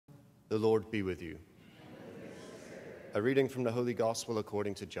The Lord be with you. A reading from the Holy Gospel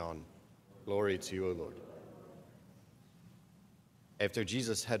according to John. Glory to you, O Lord. After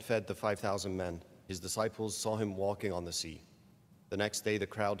Jesus had fed the 5,000 men, his disciples saw him walking on the sea. The next day, the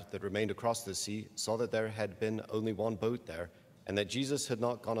crowd that remained across the sea saw that there had been only one boat there, and that Jesus had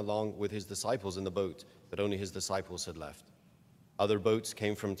not gone along with his disciples in the boat, but only his disciples had left. Other boats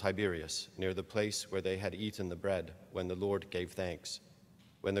came from Tiberias, near the place where they had eaten the bread, when the Lord gave thanks.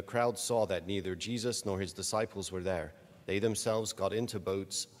 When the crowd saw that neither Jesus nor his disciples were there, they themselves got into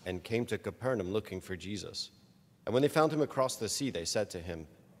boats and came to Capernaum looking for Jesus. And when they found him across the sea, they said to him,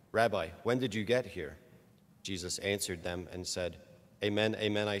 "Rabbi, when did you get here?" Jesus answered them and said, "Amen,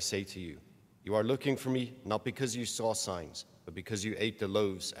 amen, I say to you, you are looking for me not because you saw signs, but because you ate the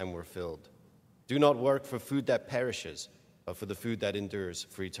loaves and were filled. Do not work for food that perishes, but for the food that endures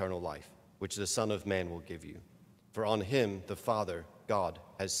for eternal life, which the Son of Man will give you. For on him the Father, God,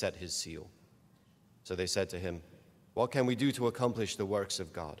 has set his seal." So they said to him, "What can we do to accomplish the works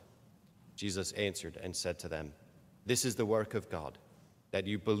of God?" Jesus answered and said to them, "This is the work of God, that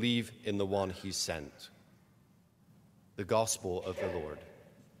you believe in the one he sent." The Gospel of the Lord.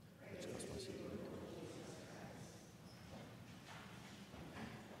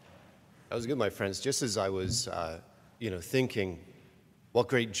 That was good, my friends. Just as I was, thinking, what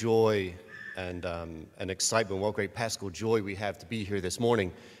great joy and excitement, what great Paschal joy we have to be here this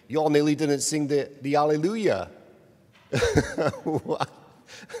morning. You all nearly didn't sing the Alleluia.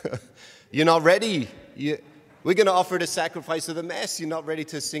 You're not ready. We're going to offer the sacrifice of the Mass. You're not ready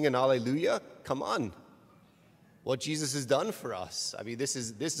to sing an Alleluia? Come on. What Jesus has done for us. I mean, this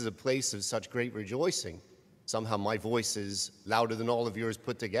is a place of such great rejoicing. Somehow my voice is louder than all of yours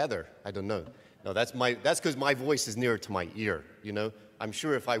put together. I don't know. No, that's because my voice is nearer to my ear, you know. I'm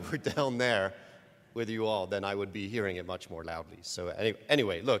sure if I were down there with you all, then I would be hearing it much more loudly. So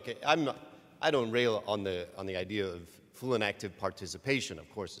anyway, look, I don't rail on the idea of full and active participation. Of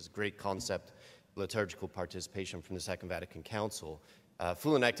course, it's a great concept, liturgical participation from the Second Vatican Council.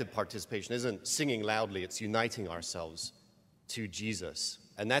 Full and active participation isn't singing loudly, it's uniting ourselves to Jesus.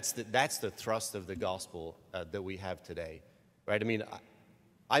 And that's the thrust of the gospel that we have today, right? I mean,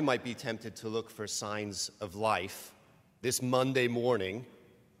 I might be tempted to look for signs of life this Monday morning.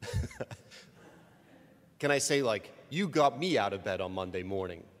 Can I say, like, you got me out of bed on Monday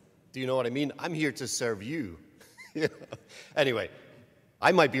morning? Do you know what I mean? I'm here to serve you. Anyway,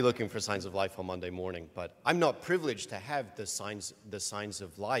 I might be looking for signs of life on Monday morning, but I'm not privileged to have the signs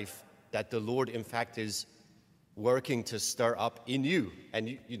of life that the Lord, in fact, is working to stir up in you. And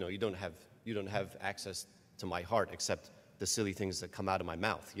you don't have access to my heart except the silly things that come out of my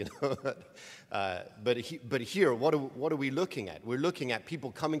mouth, you know. But here, what are we looking at? We're looking at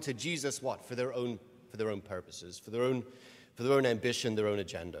people coming to Jesus, what? For their own purposes, for their own ambition, their own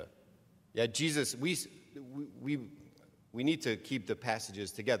agenda. Yeah, Jesus. We need to keep the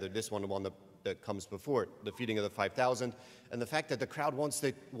passages together. This one, the one that comes before it, the feeding of the 5,000, and the fact that the crowd wants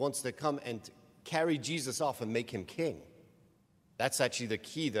to come and carry Jesus off and make him king. That's actually the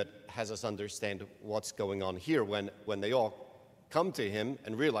key that has us understand what's going on here when they all come to him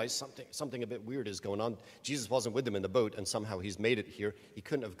and realize something a bit weird is going on. Jesus wasn't with them in the boat, and somehow he's made it here. He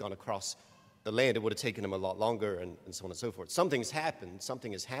couldn't have gone across the land. It would have taken him a lot longer, and so on and so forth. Something's happened.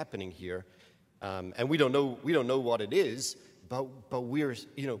 Something is happening here, and we don't know what it is. But we're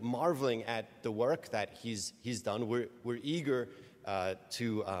marveling at the work that he's done. We're eager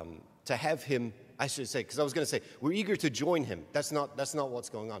to have him. I should say, because I was going to say, we're eager to join him. That's not what's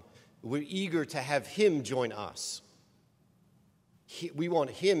going on. We're eager to have him join us. We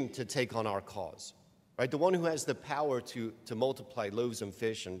want him to take on our cause, right? The one who has the power to multiply loaves and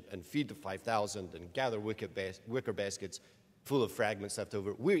fish and feed the 5,000 and gather wicker baskets full of fragments left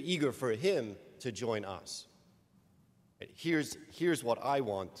over. We're eager for him to join us. Here's what I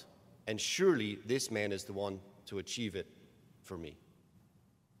want, and surely this man is the one to achieve it for me.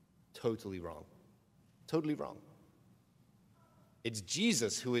 Totally wrong. Totally wrong. It's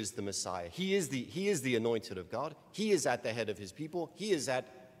Jesus who is the Messiah. He is the anointed of God. He is at the head of his people. He is at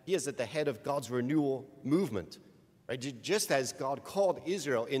the head of God's renewal movement. Right? Just as God called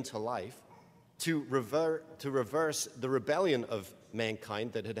Israel into life to reverse the rebellion of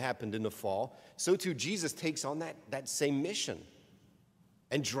mankind that had happened in the fall, so too Jesus takes on that same mission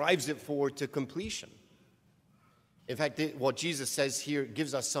and drives it forward to completion. In fact, what Jesus says here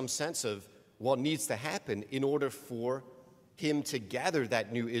gives us some sense of what needs to happen in order for him to gather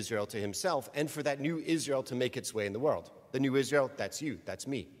that new Israel to himself and for that new Israel to make its way in the world. The new Israel, that's you, that's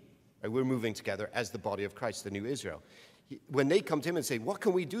me. Right? We're moving together as the body of Christ, the new Israel. When they come to him and say, what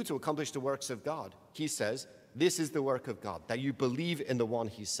can we do to accomplish the works of God? He says, this is the work of God, that you believe in the one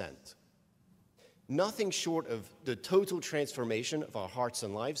he sent. nothing short of the total transformation of our hearts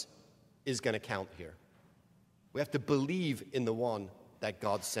and lives is going to count here. We have to believe in the one that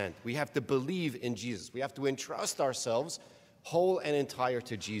God sent. We have to believe in Jesus. We have to entrust ourselves whole and entire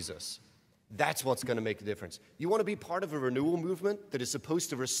to Jesus. That's what's going to make a difference. You want to be part of a renewal movement that is supposed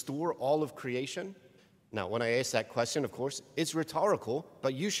to restore all of creation? Now, when I ask that question, of course, it's rhetorical,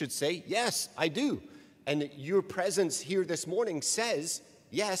 but you should say, yes, I do. And your presence here this morning says,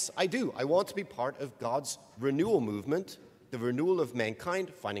 yes, I do. I want to be part of God's renewal movement, the renewal of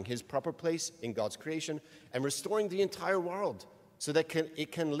mankind, finding his proper place in God's creation, and restoring the entire world so that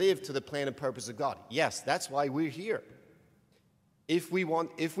it can live to the plan and purpose of God. Yes, that's why we're here. If we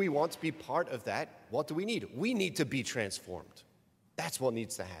want to be part of that, what do we need? We need to be transformed. That's what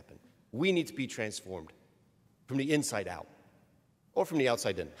needs to happen. We need to be transformed from the inside out or from the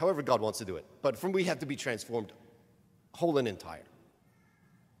outside in, however God wants to do it. But we have to be transformed whole and entire.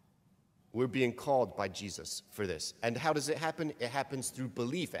 We're being called by Jesus for this. And how does it happen? It happens through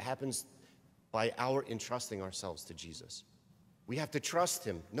belief. It happens by our entrusting ourselves to Jesus. We have to trust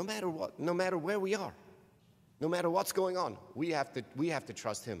him no matter what, no matter where we are. No matter what's going on, we have to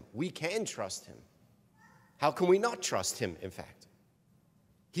trust him. We can trust him. How can we not trust him, in fact?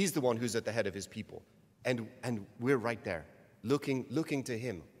 He's the one who's at the head of his people. And we're right there, looking to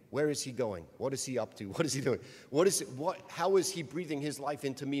him. Where is he going? What is he up to? What is he doing? How is he breathing his life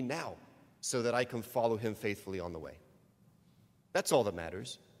into me now so that I can follow him faithfully on the way? That's all that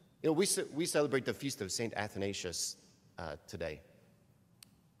matters. You know, we celebrate the feast of St. Athanasius today.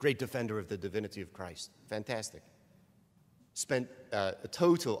 Great defender of the divinity of Christ. Fantastic. Spent a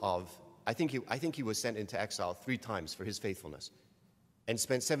total of, I think he was sent into exile 3 times for his faithfulness and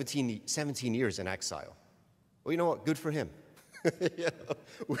spent 17 years in exile. Well, you know what? Good for him.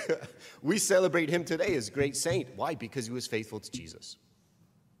 We celebrate him today as great saint. Why? Because he was faithful to Jesus.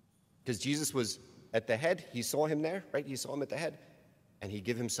 Because Jesus was at the head. He saw him there, right? He saw him at the head. And he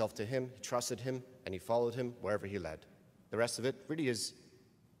gave himself to him. He trusted him. And he followed him wherever he led. The rest of it really is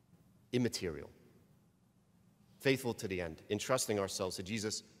immaterial. Faithful to the end, entrusting ourselves to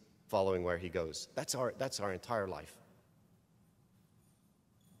Jesus, following where he goes. That's our entire life.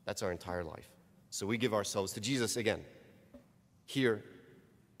 That's our entire life. So we give ourselves to Jesus again. Here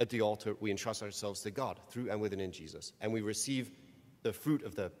at the altar, we entrust ourselves to God through and with and in Jesus. And we receive the fruit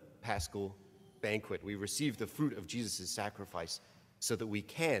of the Paschal banquet. We receive the fruit of Jesus' sacrifice so that we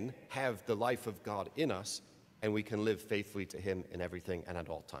can have the life of God in us and we can live faithfully to him in everything and at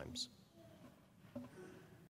all times.